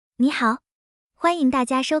你好，欢迎大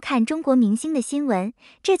家收看中国明星的新闻，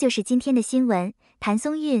这就是今天的新闻。谭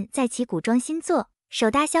松韵再启古装新作，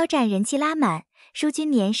首搭肖战人气拉满，书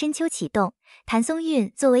君年深秋启动。谭松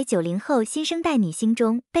韵作为90后新生代女星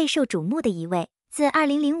中备受瞩目的一位，自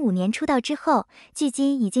2005年出道之后，距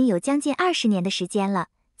今已经有将近20年的时间了。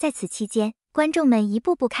在此期间，观众们一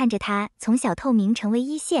步步看着她从小透明成为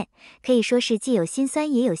一线，可以说是既有辛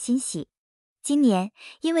酸也有欣喜。今年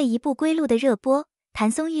因为一部《归路》的热播，谭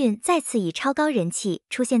松韵再次以超高人气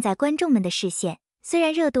出现在观众们的视线，虽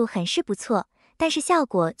然热度很是不错，但是效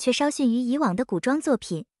果却稍逊于以往的古装作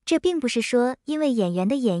品。这并不是说因为演员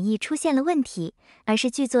的演绎出现了问题，而是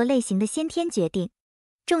剧作类型的先天决定。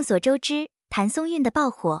众所周知，谭松韵的爆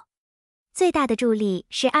火最大的助力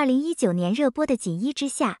是2019年热播的《锦衣之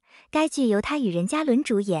下》，该剧由她与Jialun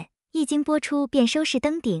主演，一经播出便收视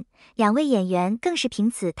登顶，两位演员更是凭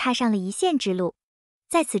此踏上了一线之路。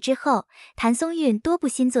在此之后，谭松韵多部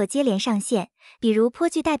新作接连上线，比如颇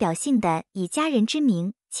具代表性的《以家人之名》、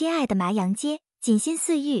《亲爱的麻阳街》、《锦心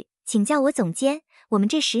似玉》、请叫我总监、我们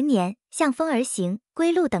这10年、向风而行、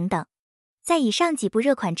归路等等。在以上几部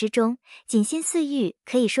热款之中，《锦心似玉》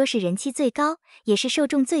可以说是人气最高，也是受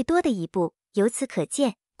众最多的一部。由此可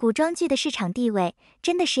见，古装剧的市场地位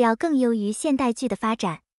真的是要更优于现代剧的发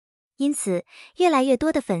展。因此，越来越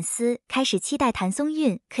多的粉丝开始期待谭松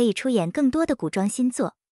韵可以出演更多的古装新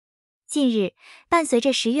作。近日，伴随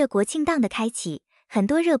着10月国庆档的开启，很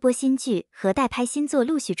多热播新剧和待拍新作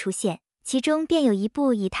陆续出现，其中便有一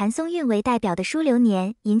部以谭松韵为代表的书流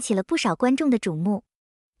年引起了不少观众的瞩目。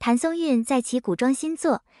谭松韵再启古装新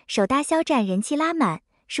作，首搭肖战人气拉满，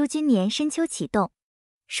书君年深秋启动。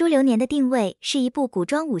书流年的定位是一部古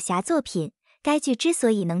装武侠作品，该剧之所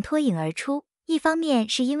以能脱颖而出，一方面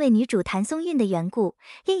是因为女主谭松韵的缘故，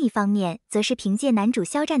另一方面则是凭借男主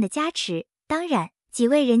肖战的加持，当然，几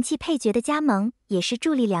位人气配角的加盟也是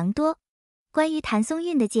助力良多。关于谭松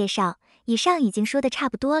韵的介绍，以上已经说的差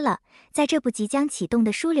不多了。在这部即将启动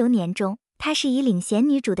的书流年中，她是以领衔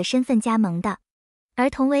女主的身份加盟的，而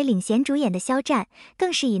同为领衔主演的肖战，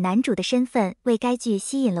更是以男主的身份为该剧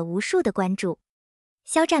吸引了无数的关注。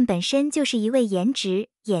肖战本身就是一位颜值、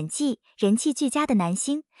演技、人气俱佳的男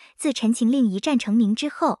星，自《陈情令》一战成名之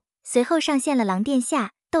后，随后上线了《狼殿下》、《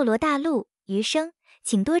斗罗大陆》、《余生》、《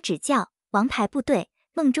请多指教》、《王牌部队》、《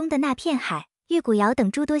梦中的那片海》、《玉骨遥》等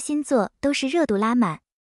诸多新作都是热度拉满。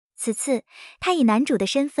此次，他以男主的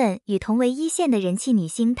身份与同为一线的人气女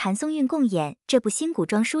星谭松韵共演这部新古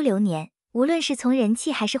装书流年，无论是从人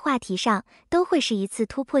气还是话题上，都会是一次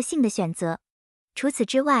突破性的选择。除此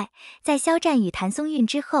之外，在肖战与谭松韵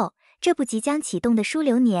之后，这部即将启动的书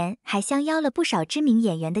流年还相邀了不少知名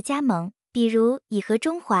演员的加盟，比如以何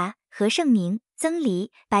中华、何晟铭、曾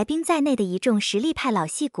黎、白冰在内的一众实力派老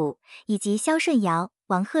戏骨，以及肖顺尧、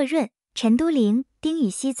王鹤润、陈都灵、丁禹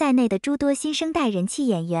兮在内的诸多新生代人气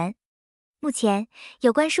演员。目前，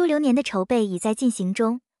有关书流年的筹备已在进行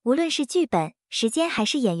中，无论是剧本、时间还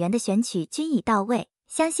是演员的选取均已到位，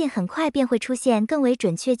相信很快便会出现更为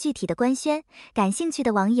准确具体的官宣，感兴趣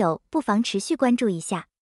的网友不妨持续关注一下。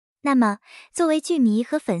那么，作为剧迷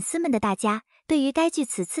和粉丝们的大家，对于该剧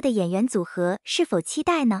此次的演员组合是否期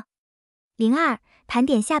待呢？02盘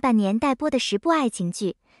点下半年待播的10部爱情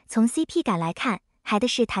剧，从 CP 感来看，还的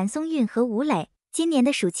是谭松韵和吴磊。今年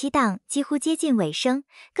的暑期档几乎接近尾声，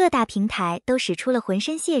各大平台都使出了浑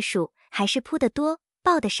身解数，还是扑得多，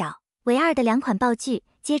爆得少。唯二的2款爆剧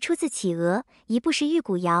皆出自企鹅，一部是《玉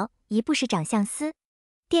骨遥》，一部是《长相思》。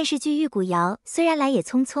电视剧《玉骨遥》虽然来也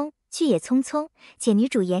匆匆，去也匆匆，且女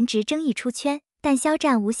主颜值争议出圈，但肖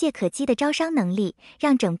战无懈可击的招商能力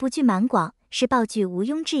让整部剧满广，是爆剧毋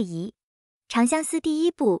庸置疑。《长相思》第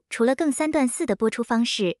1部除了更3段4的播出方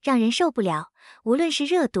式让人受不了，无论是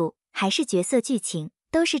热度还是角色剧情，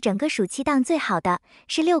都是整个暑期档最好的，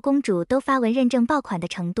是6公主都发文认证爆款的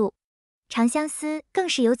程度。长相思更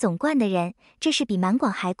是有总冠的人，这是比满广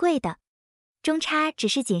还贵的。中差只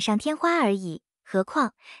是锦上添花而已，何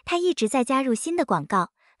况他一直在加入新的广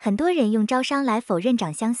告，很多人用招商来否认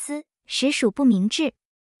长相思，实属不明智。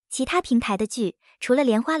其他平台的剧，除了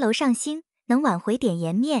莲花楼上星能挽回点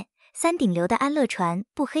颜面，三顶流的安乐传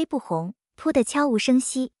不黑不红，扑得悄无声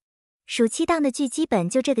息。暑期档的剧基本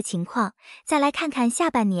就这个情况。再来看看下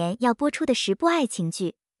半年要播出的10部爱情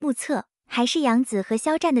剧，目测还是杨紫和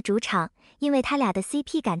肖战的主场，因为他俩的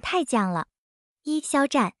CP 感太降了。肖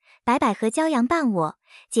战、白百合骄阳伴我，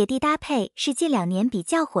姐弟搭配是近2年比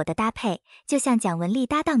较火的搭配，就像蒋雯丽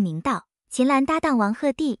搭档明道，秦岚搭档王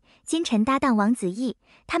鹤棣，金晨搭档王子异，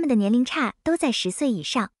他们的年龄差都在10岁以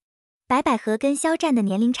上。白百合跟肖战的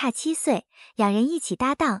年龄差7岁，两人一起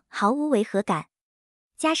搭档毫无违和感。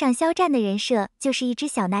加上肖战的人设就是一只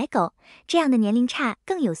小奶狗，这样的年龄差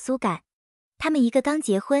更有酥感。他们一个刚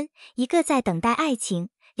结婚，一个在等待爱情，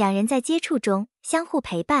两人在接触中相互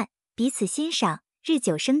陪伴，彼此欣赏，日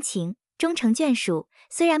久生情，终成眷属。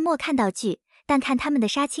虽然没看到剧，但看他们的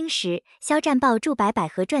杀青时，肖战抱住白百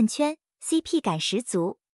合转圈 ，CP 感十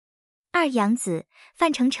足。二杨紫，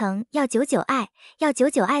范丞丞要99爱，要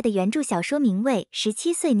99爱的原著小说名为《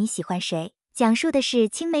17岁你喜欢谁》，讲述的是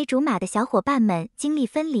青梅竹马的小伙伴们经历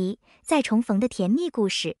分离再重逢的甜蜜故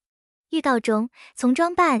事。预告中，从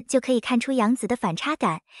装扮就可以看出杨紫的反差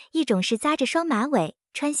感，一种是扎着双马尾，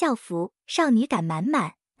穿校服，少女感满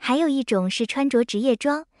满；还有一种是穿着职业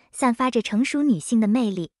装，散发着成熟女性的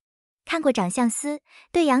魅力。看过长相思，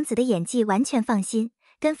对杨紫的演技完全放心，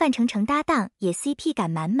跟范丞丞搭档也 CP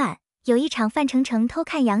感满满。有一场范丞丞偷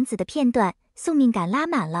看杨紫的片段，宿命感拉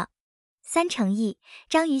满了。三成毅，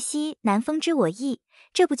张予曦南风知我意，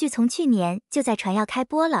这部剧从去年就在传要开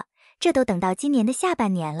播了，这都等到今年的下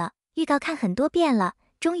半年了，预告看很多遍了，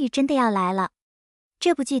终于真的要来了。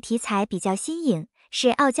这部剧题材比较新颖，是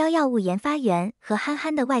傲娇药物研发员和憨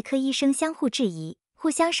憨的外科医生相互质疑，互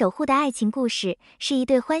相守护的爱情故事，是一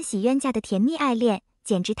对欢喜冤家的甜蜜爱恋，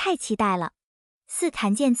简直太期待了。四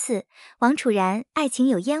谭健次，王楚然爱情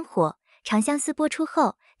有烟火，长相思播出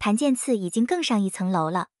后，谭健次已经更上一层楼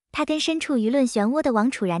了。他跟身处舆论漩涡的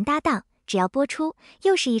王楚然搭档，只要播出，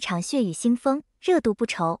又是一场血雨腥风，热度不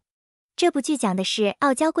愁。这部剧讲的是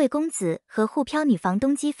傲娇贵公子和沪漂女房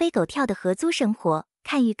东鸡飞狗跳的合租生活，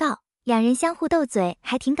看预告，两人相互斗嘴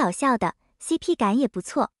还挺搞笑的， CP 感也不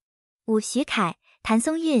错。五徐凯，谭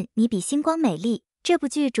松韵你比星光美丽。这部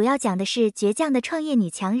剧主要讲的是倔强的创业女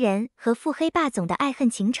强人和腹黑霸总的爱恨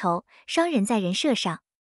情仇，双人在人设上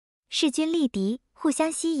势均力敌，互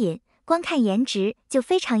相吸引，光看颜值就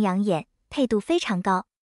非常养眼，配度非常高。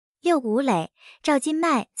六吴磊，赵今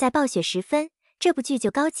麦在暴雪时分，这部剧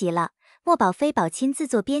就高级了，莫宝飞宝亲自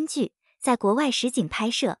做编剧，在国外实景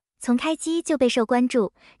拍摄，从开机就备受关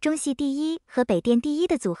注，中戏第一和北电第一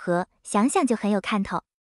的组合，想想就很有看头。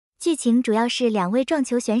剧情主要是两位撞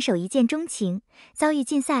球选手一见钟情，遭遇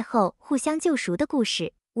禁赛后互相救赎的故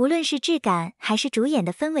事，无论是质感还是主演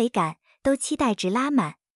的氛围感，都期待值拉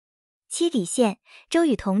满。七李现，周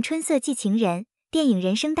雨彤春色系情人，电影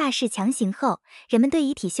人生大事强行后，人们对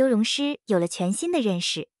遗体修容师有了全新的认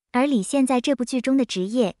识，而李现在这部剧中的职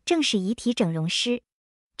业正是遗体整容师。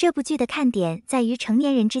这部剧的看点在于成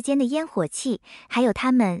年人之间的烟火气，还有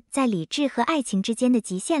他们在理智和爱情之间的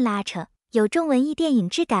极限拉扯，有重文艺电影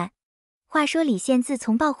质感。话说李现自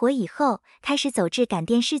从爆火以后，开始走质感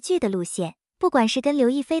电视剧的路线，不管是跟刘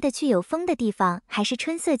亦菲的去有风的地方，还是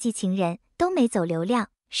春色系情人，都没走流量，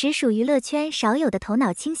实属娱乐圈少有的头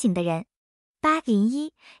脑清醒的人。八林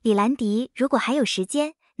一，李兰迪如果还有时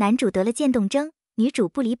间，男主得了渐冻症，女主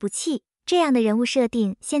不离不弃，这样的人物设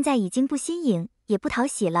定现在已经不新颖，也不讨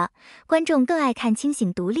喜了，观众更爱看清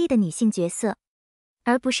醒独立的女性角色，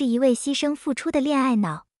而不是一味牺牲付出的恋爱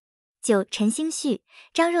脑。九陈星旭，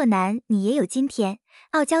张若楠你也有今天，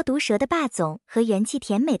傲娇毒舌的霸总和元气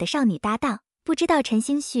甜美的少女搭档，不知道陈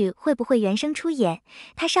星旭会不会原声出演，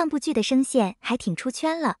他上部剧的声线还挺出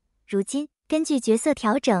圈了，如今根据角色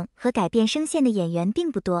调整和改变声线的演员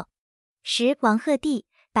并不多。十王鹤棣，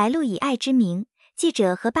白鹿以爱之名，记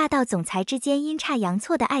者和霸道总裁之间阴差阳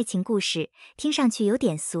错的爱情故事，听上去有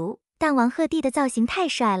点俗，但王鹤棣的造型太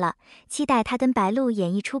帅了，期待他跟白鹿演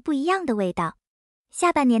绎出不一样的味道。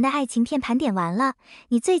下半年的爱情片盘点完了，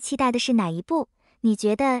你最期待的是哪一部？你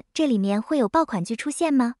觉得这里面会有爆款剧出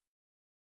现吗？